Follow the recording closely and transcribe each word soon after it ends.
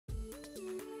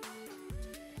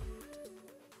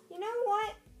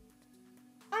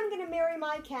marry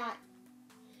my cat.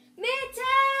 Mitten!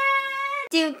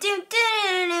 Do do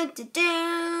do do do.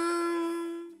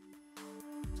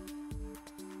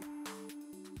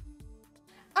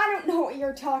 I don't know what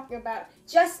you're talking about.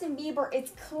 Justin Bieber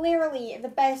is clearly the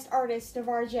best artist of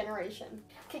our generation.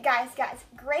 Okay, guys,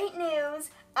 great news.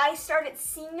 I started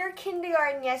senior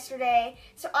kindergarten yesterday,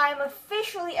 so I'm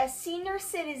officially a senior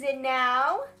citizen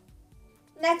now.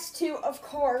 Next to, of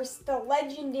course, the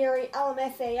legendary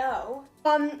LMFAO.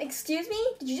 Excuse me?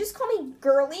 Did you just call me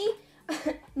girly?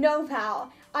 No,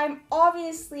 pal. I'm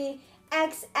obviously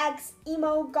XX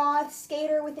emo goth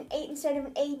skater with an 8 instead of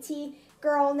an AT.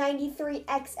 Girl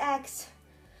 93XX.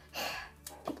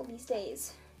 People these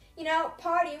days. You know,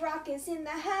 party rock is in the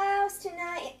house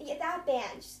tonight. Yeah, that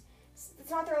band. It's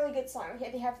not the really good song.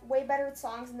 Okay, they have way better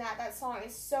songs than that. That song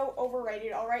is so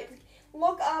overrated, alright?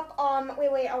 Look up,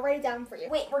 wait, I'll write it down for you.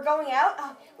 Wait, we're going out?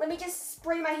 Let me just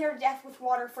spray my hair to death with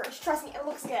water first. Trust me, it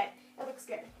looks good. It looks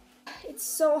good. It's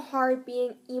so hard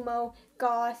being emo,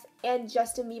 goth, and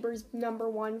Justin Bieber's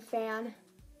 #1 fan.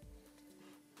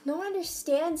 No one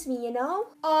understands me, you know?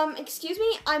 Excuse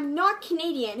me? I'm not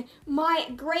Canadian.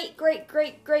 My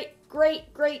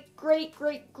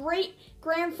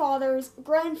great-great-great-great-great-great-great-great-grandfather's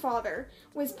grandfather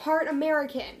was part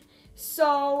American.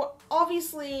 So,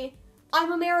 obviously,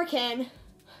 I'm American.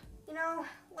 You know,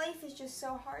 life is just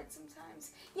so hard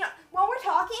sometimes. You know, while we're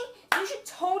talking, you should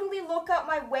totally look up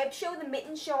my web show, The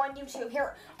Mitten Show, on YouTube.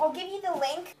 Here, I'll give you the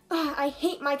link. I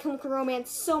hate My Chemical Romance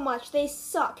so much. They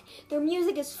suck. Their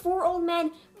music is for old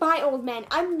men, by old men.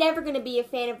 I'm never gonna be a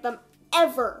fan of them,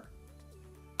 ever.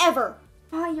 Ever.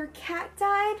 Your cat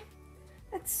died?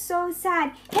 That's so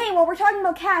sad. Hey, while we're talking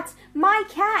about cats, my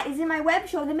cat is in my web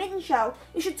show, The Mitten Show.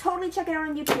 You should totally check it out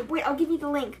on YouTube. Wait, I'll give you the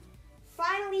link.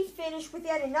 Finally finished with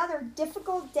yet another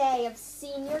difficult day of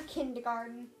senior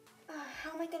kindergarten.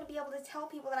 How am I going to be able to tell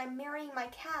people that I'm marrying my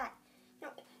cat?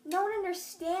 No one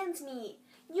understands me.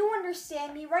 You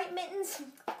understand me, right, Mittens?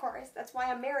 Of course, that's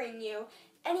why I'm marrying you.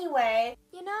 Anyway,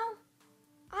 you know,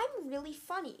 I'm really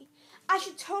funny. I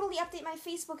should totally update my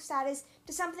Facebook status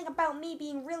to something about me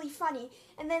being really funny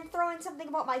and then throw in something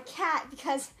about my cat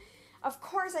because, of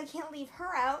course, I can't leave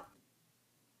her out.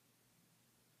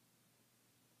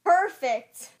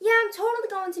 Perfect. Yeah, I'm totally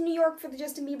going to New York for the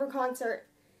Justin Bieber concert.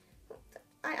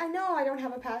 I know I don't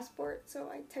have a passport,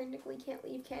 so I technically can't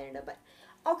leave Canada, but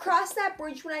I'll cross that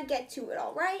bridge when I get to it,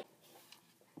 alright?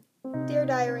 Dear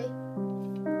Diary,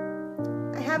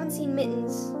 I haven't seen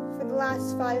Mittens for the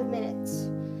last 5 minutes,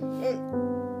 and,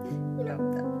 you know,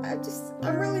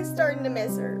 I'm really starting to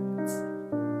miss her.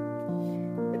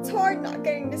 It's hard not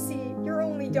getting to see your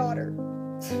only daughter.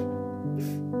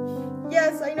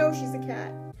 Yes, I know she's a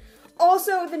cat.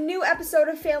 Also, the new episode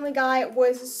of Family Guy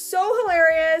was so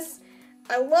hilarious.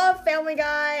 I love Family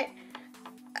Guy.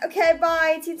 Okay,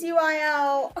 bye,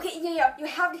 TTYL. Okay, yeah, you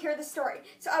have to hear the story.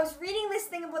 So I was reading this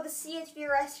thing about the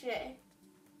CHVRS today.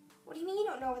 What do you mean you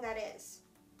don't know what that is?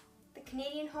 The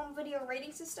Canadian Home Video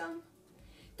Rating System?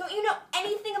 Don't you know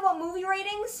anything about movie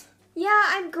ratings? Yeah,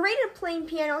 I'm great at playing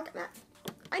piano.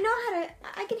 I know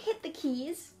I can hit the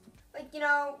keys. Like, you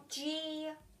know, G,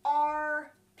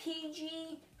 R, P,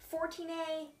 G,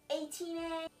 14A,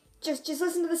 18A. Just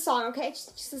listen to the song, okay?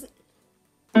 Just listen.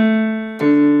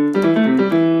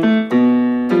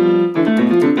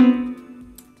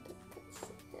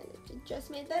 Just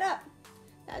made that up.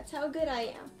 That's how good I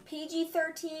am.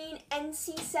 PG-13,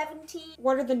 NC-17.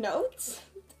 What are the notes?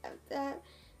 That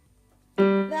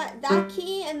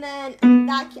key and then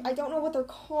that key. I don't know what they're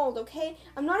called, okay?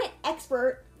 I'm not an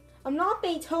expert. I'm not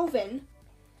Beethoven.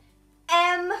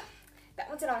 That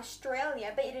one's in Australia.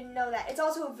 I bet you didn't know that. It's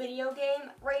also a video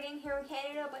game rating here in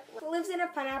Canada, but lives in a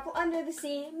pineapple under the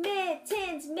sea.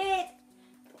 Mittens,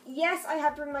 Yes, I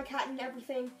have to bring my cat and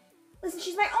everything. Listen,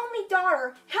 she's my only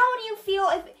daughter. How do you feel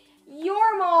if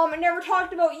your mom never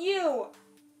talked about you?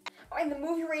 Oh, and the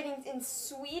movie ratings in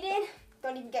Sweden?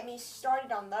 Don't even get me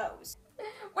started on those.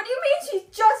 What do you mean she's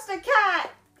just a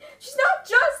cat? She's not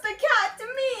just a cat to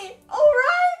me,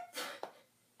 alright?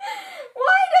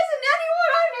 Why doesn't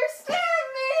anyone understand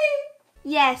me?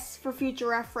 Yes, for future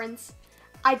reference.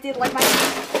 I did like my...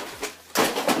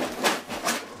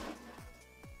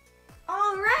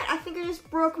 Alright, I think I just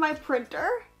broke my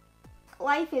printer.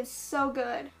 Life is so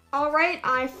good. Alright,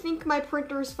 I think my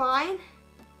printer's fine.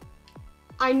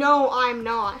 I know I'm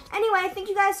not. Anyway, thank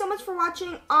you guys so much for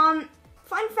watching. Fun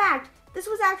fact, this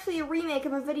was actually a remake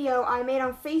of a video I made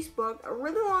on Facebook a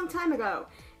really long time ago.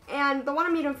 And the one I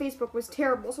made on Facebook was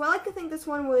terrible. So I like to think this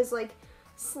one was like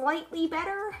slightly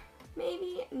better.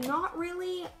 Maybe, not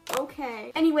really,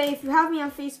 okay. Anyway, if you have me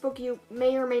on Facebook, you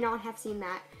may or may not have seen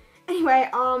that. Anyway,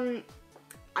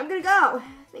 I'm gonna go.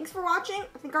 Thanks for watching.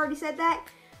 I think I already said that.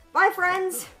 Bye,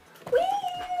 friends.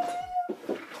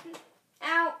 Whee!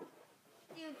 Out.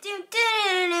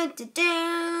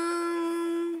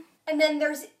 And then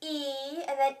there's E,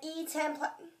 and then E10.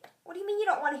 What do you mean you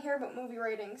don't want to hear about movie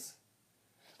ratings?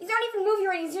 These aren't even movie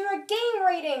ratings. These are game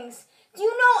ratings. Do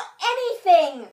you know anything?